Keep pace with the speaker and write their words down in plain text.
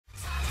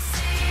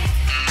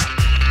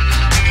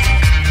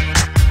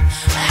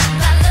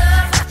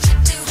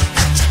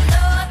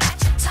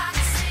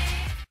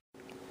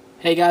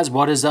Hey guys,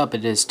 what is up?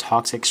 It is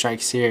Toxic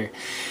Strikes here,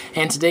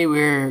 and today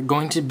we're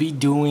going to be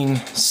doing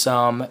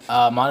some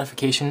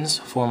modifications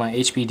for my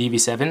HP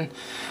dv7.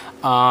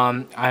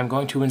 I'm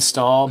going to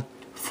install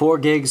 4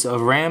 gigs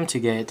of RAM to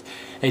get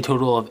a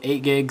total of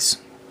 8 gigs.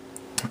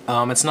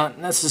 It's not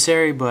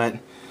necessary, but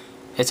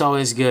it's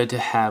always good to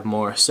have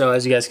more. So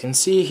as you guys can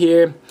see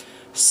here,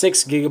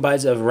 6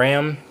 gigabytes of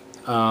RAM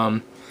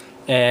and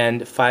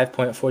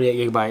 5.48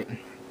 gigabyte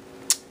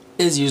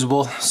is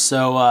usable.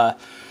 So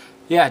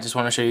yeah, I just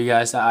want to show you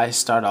guys that I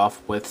start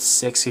off with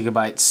 6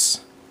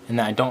 gigabytes and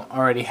that I don't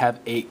already have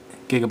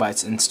 8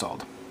 gigabytes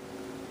installed.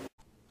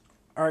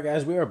 Alright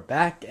guys, we are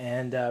back,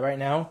 and right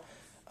now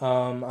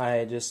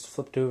I just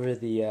flipped over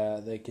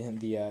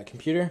the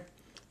computer.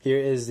 Here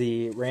is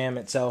the RAM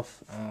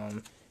itself.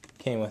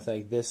 Came with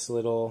like this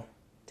little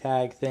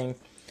tag thing.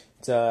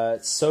 It's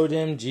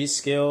SODIMM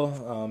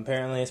g.skill.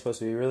 Apparently it's supposed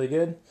to be really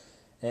good,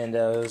 and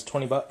it was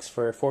 20 bucks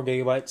for 4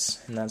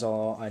 gigabytes, and that's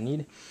all I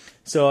need.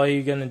 So all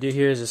you're going to do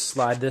here is just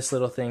slide this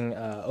little thing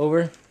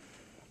over,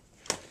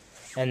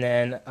 and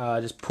then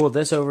just pull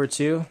this over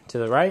to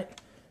the right,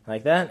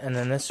 like that, and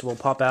then this will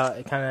pop out.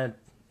 It kind of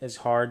is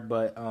hard,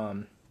 but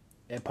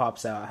it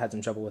pops out. I had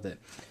some trouble with it.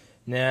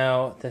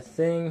 Now the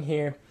thing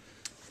here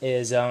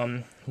is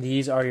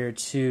these are your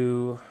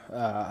two,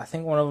 I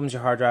think one of them is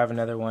your hard drive,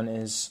 another one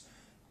is,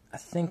 I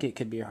think it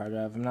could be your hard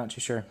drive, I'm not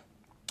too sure.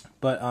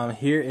 But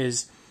here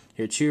is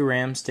your 2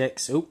 RAM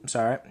sticks. Oops,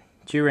 sorry,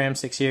 2 RAM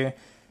sticks here.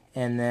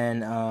 And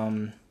then,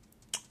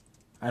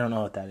 I don't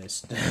know what that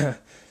is.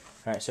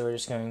 Alright, so we're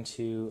just going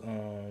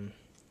to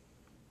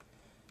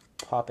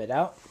pop it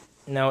out.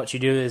 Now what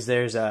you do is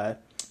there's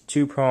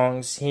 2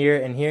 prongs here,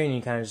 and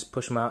you kind of just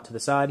push them out to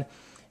the side,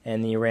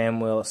 and the RAM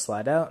will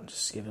slide out.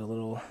 Just give it a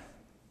little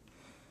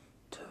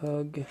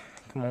tug.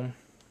 Come on.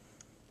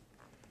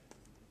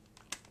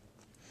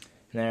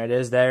 And there it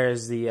is. There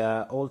is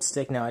the old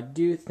stick. Now I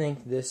do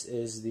think this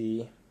is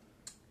the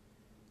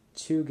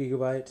 2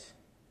 gigabyte.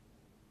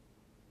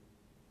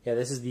 Yeah,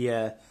 this is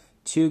the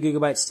 2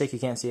 gigabyte stick. You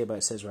can't see it, but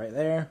it says right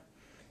there.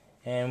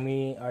 And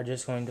we are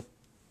just going to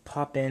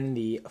pop in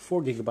the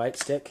 4 gigabyte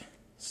stick.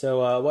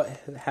 So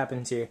what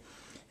happens here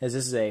is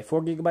this is a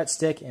 4 gigabyte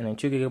stick and a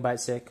 2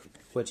 gigabyte stick,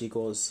 which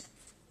equals,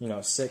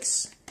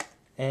 6.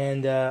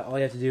 And all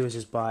you have to do is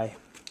just buy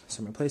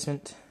some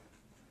replacement.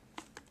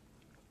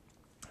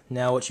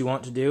 Now what you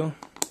want to do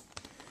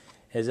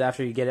is,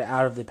 after you get it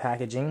out of the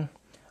packaging,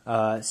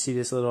 see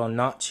this little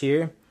notch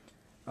here.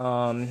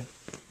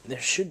 There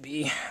should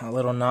be a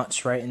little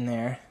notch right in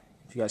there,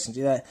 if you guys can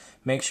see that.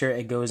 Make sure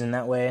it goes in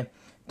that way.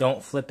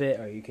 Don't flip it,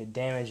 or you could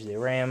damage the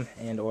RAM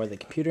and or the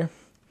computer.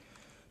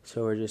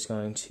 So we're just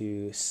going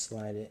to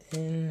slide it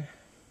in.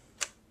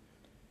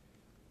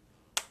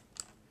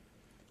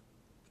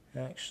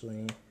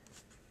 Actually,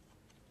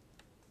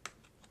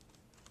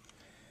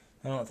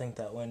 I don't think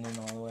that went in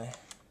all the way.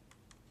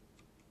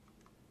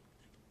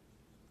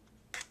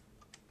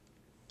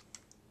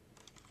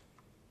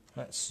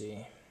 Let's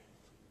see.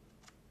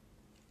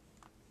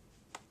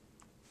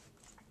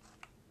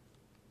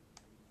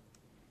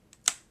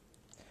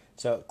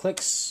 So it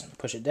clicks,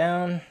 push it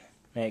down,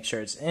 make sure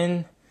it's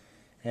in,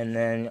 and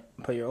then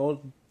put your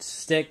old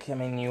stick. I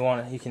mean,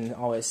 you can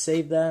always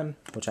save them,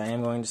 which I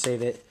am going to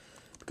save it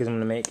because I'm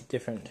going to make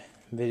different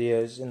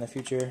videos in the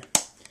future.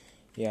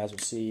 You guys will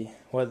see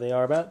what they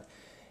are about.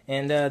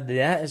 And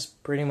that is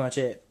pretty much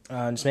it.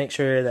 Just make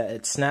sure that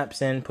it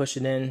snaps in, push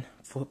it in,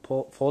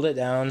 fold it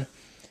down,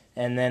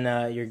 and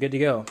then you're good to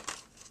go.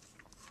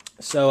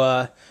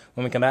 So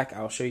when we come back,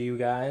 I'll show you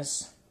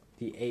guys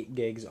the 8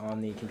 gigs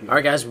on the computer.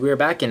 Alright guys, we're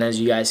back, and as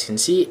you guys can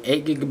see,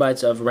 8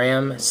 gigabytes of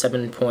RAM,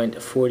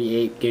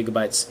 7.48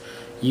 gigabytes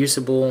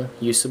usable,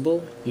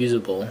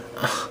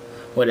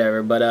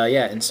 whatever, but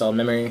yeah, installed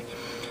memory.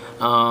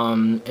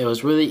 It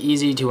was really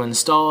easy to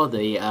install.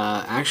 The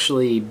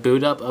actually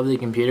boot up of the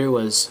computer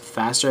was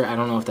faster. I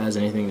don't know if that has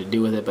anything to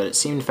do with it, but it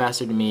seemed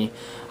faster to me.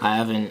 I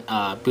haven't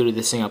booted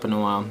this thing up in a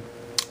while,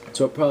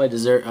 so it probably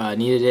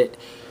needed it.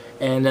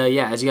 And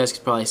yeah, as you guys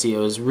can probably see, it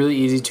was really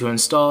easy to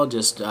install.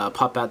 Just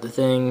pop out the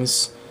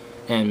things,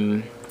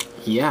 and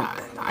yeah,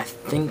 I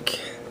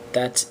think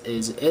that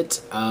is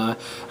it.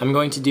 I'm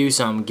going to do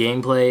some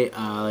gameplay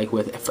like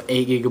with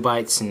 8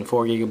 gigabytes and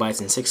 4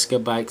 gigabytes and 6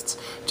 gigabytes,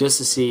 just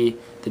to see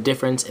the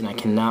difference. And I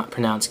cannot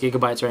pronounce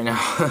gigabytes right now.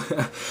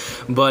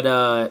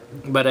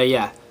 but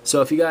yeah,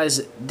 so if you guys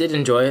did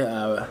enjoy,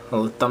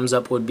 a thumbs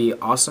up would be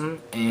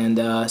awesome,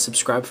 and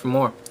subscribe for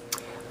more.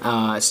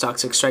 It's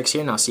Toxic Strikes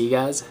here, and I'll see you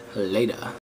guys later.